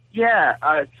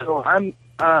Yeah, so I'm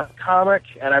a comic,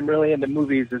 and I'm really into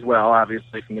movies as well,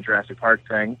 obviously, from the Jurassic Park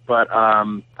thing. But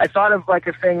I thought of like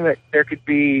a thing that there could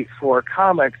be for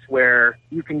comics where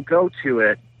you can go to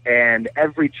it, and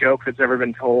every joke that's ever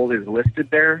been told is listed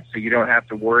there, so you don't have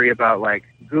to worry about like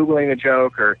Googling a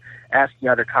joke or asking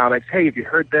other comics, hey, have you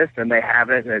heard this? And they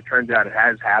haven't, and it turns out it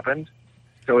has happened.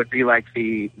 So it'd be like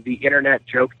the internet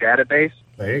joke database.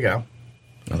 There you go.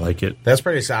 I like it. That's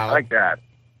pretty solid. I like that.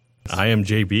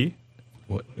 IMJB?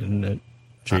 What, internet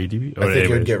JDB? I think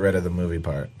you'd get rid of the movie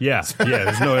part. Yeah,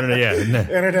 there's no internet. Yeah,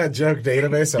 internet joke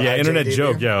database. Yeah, internet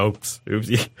joke. Yeah, oops.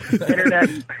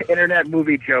 internet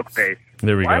movie joke base.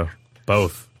 There we go.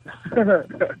 Both.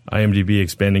 IMDb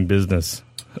expanding business.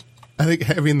 I think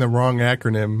having the wrong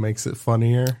acronym makes it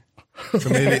funnier. So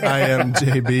maybe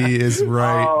IMJB is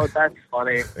right. Oh, that's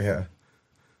funny. Yeah.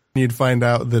 You'd find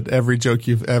out that every joke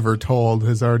you've ever told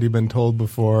has already been told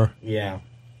before. Yeah.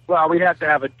 Well, we'd have to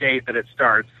have a date that it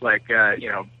starts, like,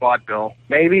 vaudeville.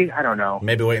 Maybe? I don't know.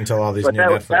 Maybe wait until all these new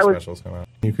Netflix specials come out.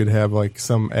 You could have, like,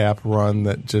 some app run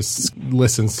that just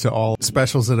listens to all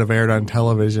specials that have aired on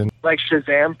television. Like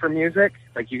Shazam for music?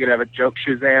 Like, you could have a joke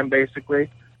Shazam, basically.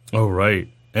 Oh, right.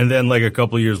 And then, like, a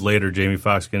couple years later, Jamie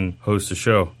Foxx can host a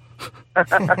show.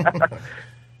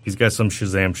 He's got some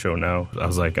Shazam show now. I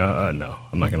was like, no,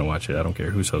 I'm not going to watch it. I don't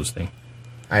care who's hosting.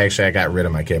 I got rid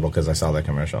of my cable because I saw that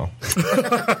commercial.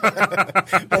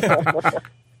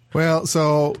 Well,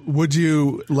 so would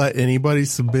you let anybody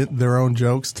submit their own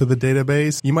jokes to the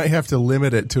database? You might have to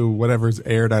limit it to whatever's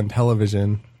aired on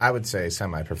television. I would say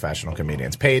semi-professional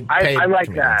comedians. Paid I like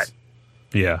comedians. that.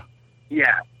 Yeah.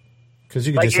 Yeah. Because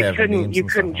you could Like, just have memes. you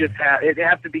couldn't just have, it'd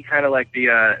have to be kind of like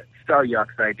the Star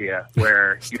Yucks idea,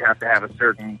 where you'd have to have a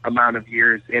certain amount of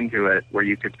years into it where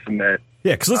you could submit.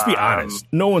 Yeah, because let's be honest,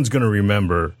 no one's going to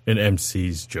remember an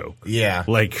MC's joke. Yeah.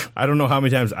 Like, I don't know how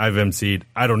many times I've MC'd.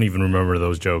 I don't even remember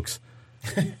those jokes.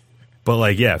 But,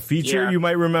 like, feature you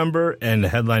might remember, and the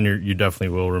headliner you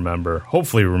definitely will remember.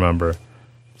 Hopefully remember.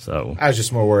 So I was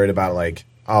just more worried about, like,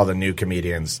 all the new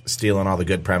comedians stealing all the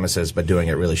good premises but doing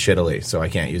it really shittily, so I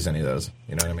can't use any of those.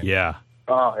 You know what I mean? Yeah.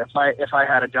 Oh, if I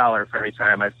had $1 for every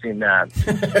time I've seen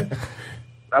that,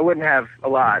 I wouldn't have a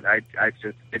lot.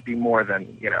 It'd be more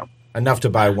than, Enough to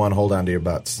buy one hold on to your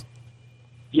butts.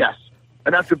 Yes.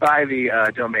 Enough to buy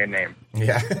the domain name.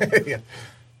 Yeah. Yeah.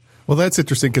 Well, that's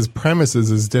interesting because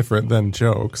premises is different than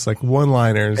jokes. Like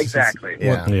one-liners. Exactly.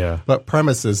 Yeah. But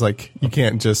premises, like, you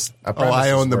can't just,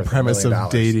 I own the premise of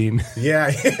dating.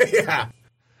 Yeah. Yeah.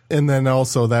 And then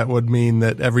also that would mean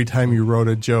that every time you wrote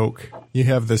a joke, you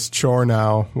have this chore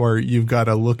now where you've got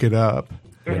to look it up.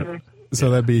 Mm-hmm. So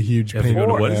that'd be a huge pain in the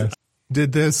what is ass.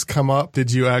 Did this come up?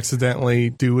 Did you accidentally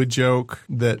do a joke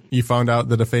that you found out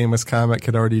that a famous comic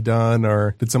had already done?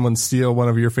 Or did someone steal one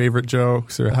of your favorite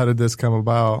jokes? Or how did this come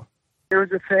about? There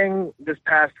was a thing this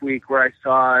past week where I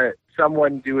saw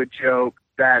someone do a joke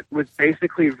that was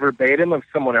basically verbatim of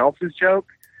someone else's joke,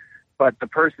 but the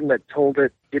person that told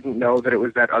it didn't know that it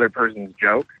was that other person's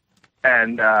joke.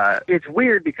 And it's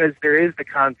weird because there is the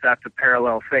concept of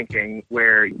parallel thinking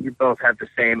where you both have the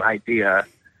same idea,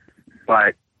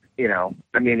 but,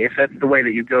 if that's the way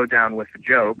that you go down with the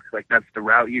joke, like that's the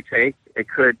route you take, it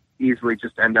could easily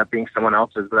just end up being someone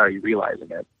else's without you realizing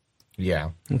it. Yeah.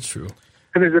 That's true.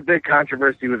 And there's a big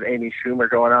controversy with Amy Schumer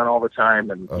going on all the time.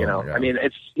 And,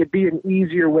 it'd be an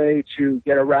easier way to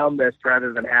get around this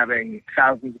rather than having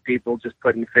thousands of people just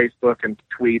putting Facebook and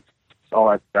tweets, all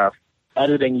that stuff.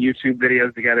 Editing YouTube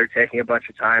videos together, taking a bunch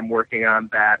of time working on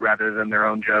that rather than their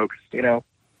own jokes,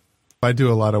 I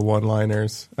do a lot of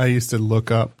one-liners. I used to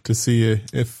look up to see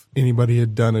if anybody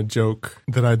had done a joke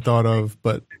that I'd thought of,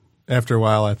 but after a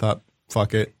while I thought,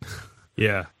 fuck it.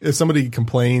 Yeah. If somebody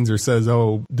complains or says,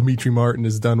 oh, Demetri Martin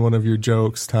has done one of your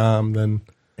jokes, Tom, then...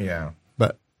 Yeah.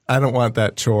 But I don't want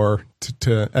that chore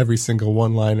to every single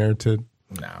one-liner to...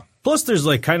 No. Plus, there's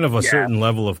like kind of a certain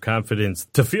level of confidence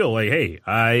to feel like, hey,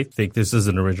 I think this is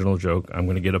an original joke. I'm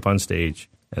going to get up on stage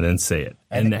and then say it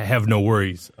and have no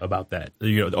worries about that.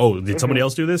 Did somebody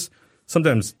else do this?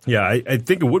 Sometimes, I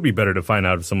think it would be better to find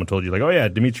out if someone told you, like, oh, yeah,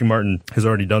 Demetri Martin has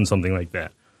already done something like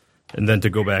that. And then to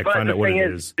go back, find out what it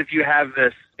is. If you have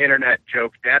this internet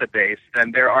joke database,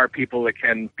 then there are people that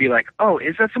can be like, oh,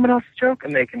 is that someone else's joke?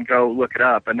 And they can go look it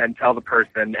up and then tell the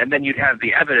person. And then you'd have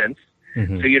the evidence.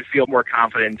 Mm-hmm. So you'd feel more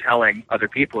confident in telling other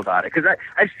people about it. Because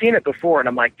I've seen it before, and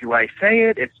I'm like, do I say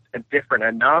it? It's different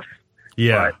enough.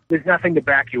 Yeah. But there's nothing to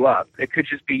back you up. It could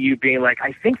just be you being like,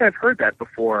 I think I've heard that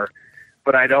before,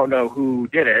 but I don't know who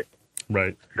did it.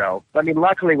 Right. So,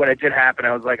 luckily when it did happen,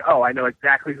 I was like, oh, I know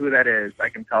exactly who that is. I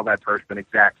can tell that person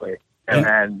exactly. And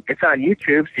then it's on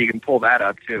YouTube, so you can pull that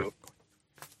up, too.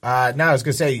 No, I was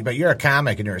going to say, but you're a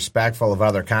comic and you're respectful of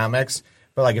other comics.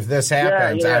 But, like, if this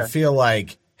happens, I feel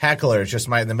like hecklers just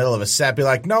might in the middle of a set be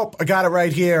like, nope, I got it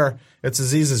right here. It's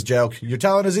Aziz's joke. You're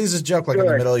telling Aziz's joke like in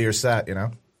the middle of your set, you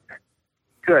know?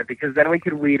 Good, because then we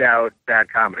could weed out bad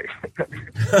comedy.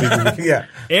 Yeah.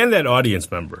 And that audience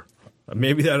member.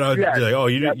 Maybe that audience like, oh,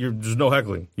 there's no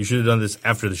heckling. You should have done this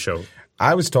after the show.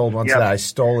 I was told once that I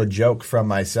stole a joke from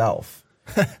myself.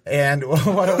 And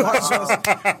what it was,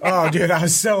 oh, dude, I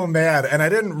was so mad. And I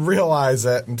didn't realize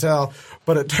it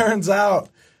but it turns out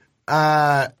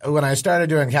when I started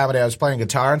doing comedy, I was playing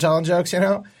guitar and telling jokes, you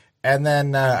know? And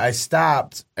then I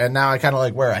stopped, and now I kind of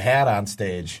like wear a hat on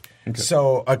stage. Okay.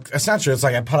 So essentially, it's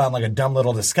like I put on like a dumb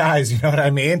little disguise, you know what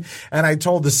I mean? And I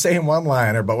told the same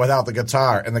one-liner, but without the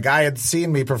guitar. And the guy had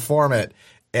seen me perform it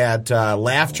at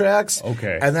Laugh Tracks.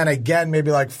 Okay. And then again,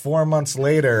 maybe like 4 months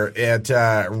later at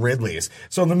Ridley's.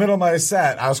 So in the middle of my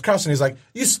set, I was cussing. He's like,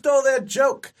 "You stole that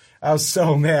joke." I was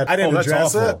so mad. I didn't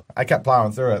address it. I kept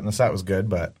plowing through it, and the set was good,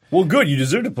 but... Well, good. You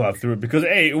deserve to plow through it because,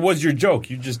 hey, it was your joke.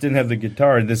 You just didn't have the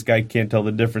guitar, and this guy can't tell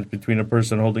the difference between a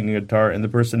person holding a guitar and the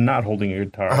person not holding a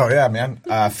guitar. Oh, yeah, man.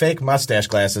 Fake mustache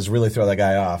glasses really throw that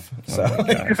guy off. So.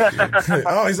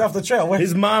 Oh, he's off the trail. Wait.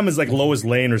 His mom is like Lois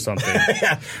Lane or something.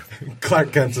 Yeah.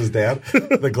 Clark Kent's his dad.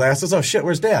 The glasses. Oh, shit,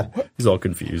 where's Dad? He's all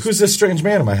confused. Who's this strange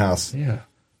man in my house? Yeah.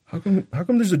 How come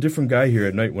there's a different guy here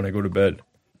at night when I go to bed?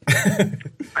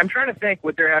 I'm trying to think,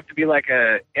 would there have to be like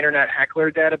a internet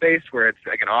heckler database where it's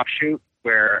like an offshoot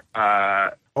where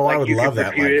I would love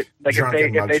that. Like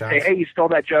if they say, "Hey, you stole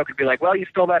that joke," it'd be like, "Well, you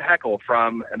stole that heckle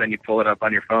from," and then you pull it up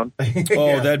on your phone.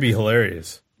 Oh, that'd be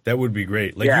hilarious. That would be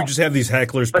great. Like you just have these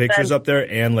hecklers' pictures up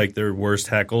there and like their worst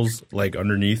heckles like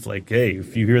underneath. Like, hey,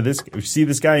 if you see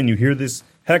this guy and you hear this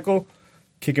heckle,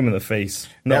 kick him in the face.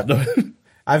 No.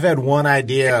 I've had one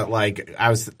idea, like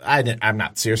I'm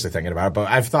not seriously thinking about it, but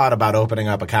I've thought about opening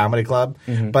up a comedy club,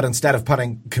 but instead of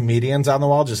putting comedians on the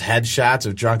wall, just headshots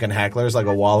of drunken hecklers, like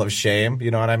a wall of shame. You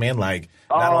know what I mean? Like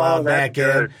not allowed back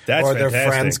in, or their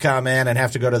friends come in and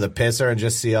have to go to the pisser and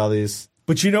just see all these.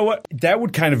 But you know what? That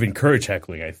would kind of encourage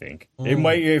heckling, I think. It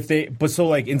might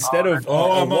instead of a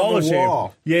wall of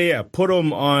shame, put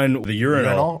them on the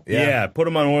urinal. Yeah, put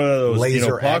them on one of those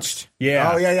laser pucks. etched.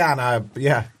 Yeah. Oh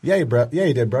yeah.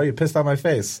 You did, bro. You pissed on my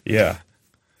face. Yeah,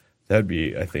 that'd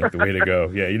be, I think, the way to go.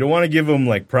 Yeah, you don't want to give them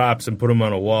like props and put them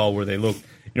on a wall where they look,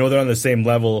 they're on the same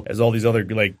level as all these other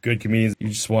like good comedians. You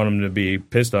just want them to be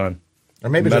pissed on. Or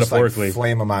maybe just like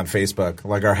flame them on Facebook,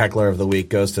 like our heckler of the week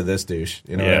goes to this douche.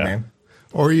 You know what I mean?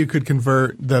 Or you could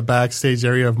convert the backstage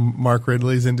area of Mark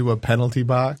Ridley's into a penalty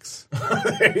box.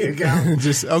 There you go.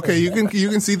 You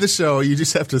can see the show. You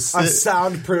just have to sit a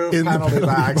soundproof in penalty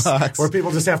box where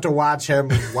people just have to watch him.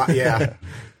 Watch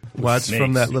Snakes.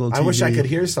 From that little TV. I wish I could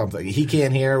hear something. He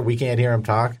can't hear. We can't hear him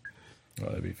talk. Oh,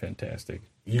 that'd be fantastic.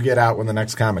 You get out when the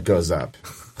next comic goes up,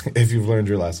 if you've learned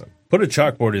your lesson. Put a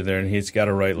chalkboard in there, and he's got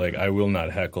to write like, "I will not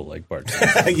heckle like Bart."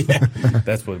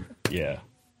 That's what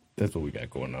we got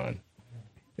going on.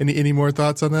 Any more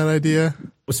thoughts on that idea?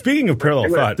 Well, speaking of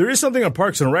parallel thought, there is something on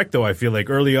Parks and Rec, though, I feel like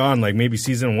early on, like maybe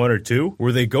season 1 or 2,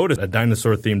 where they go to a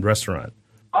dinosaur-themed restaurant.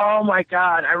 Oh, my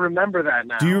God. I remember that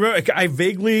now. Do you remember? I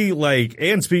vaguely,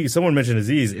 someone mentioned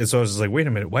Aziz, and so I was just like, wait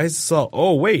a minute, why is this all?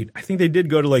 Oh, wait, I think they did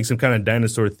go to, like, some kind of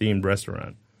dinosaur-themed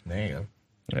restaurant. There you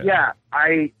go. Yeah,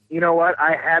 you know what?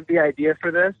 I had the idea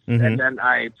for this, and then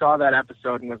I saw that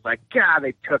episode and was like, God,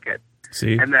 they took it.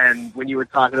 See? And then when you were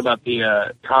talking about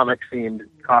the comic-themed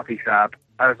coffee shop,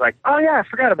 I was like, oh, yeah, I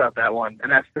forgot about that one. And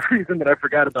that's the reason that I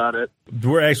forgot about it.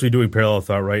 We're actually doing Parallel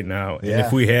Thought right now. And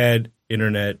if we had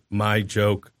Internet My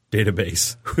Joke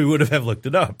database, we would have looked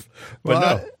it up. But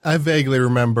no. I vaguely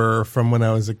remember from when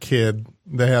I was a kid,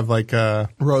 they have like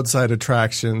roadside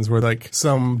attractions where like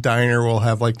some diner will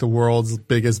have like the world's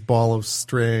biggest ball of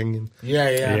string.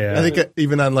 Yeah. I think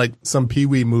even on like some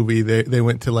Pee-wee movie, they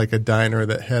went to like a diner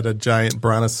that had a giant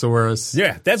brontosaurus.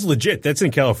 Yeah, that's legit. That's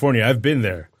in California. I've been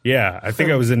there. Yeah, I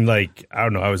think I was in I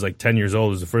was like 10 years old.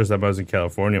 It was the first time I was in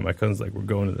California. My cousin's like, we're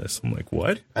going to this. I'm like,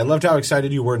 what? I loved how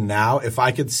excited you were now. If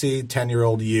I could see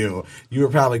 10-year-old you were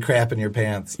probably crapping your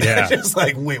pants. Yeah. Just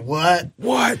like, wait, what?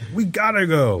 What? We gotta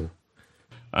go.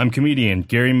 I'm comedian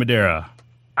Gary Madera.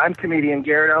 I'm comedian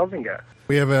Garrett Elzinga.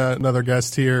 We have another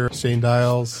guest here, Shane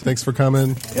Dials. Thanks for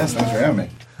coming. Yes, thanks for having me.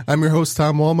 I'm your host,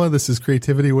 Tom Walma. This is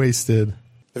Creativity Wasted.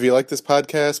 If you like this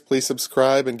podcast, please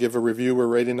subscribe and give a review or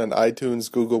rating on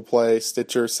iTunes, Google Play,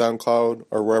 Stitcher, SoundCloud,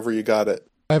 or wherever you got it.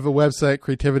 I have a website,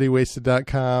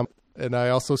 creativitywasted.com, and I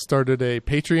also started a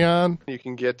Patreon. You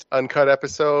can get uncut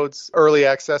episodes, early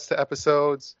access to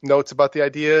episodes, notes about the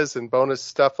ideas, and bonus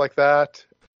stuff like that.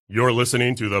 You're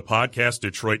listening to the Podcast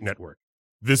Detroit Network.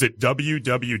 Visit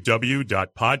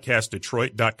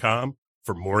www.podcastdetroit.com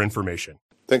for more information.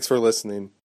 Thanks for listening.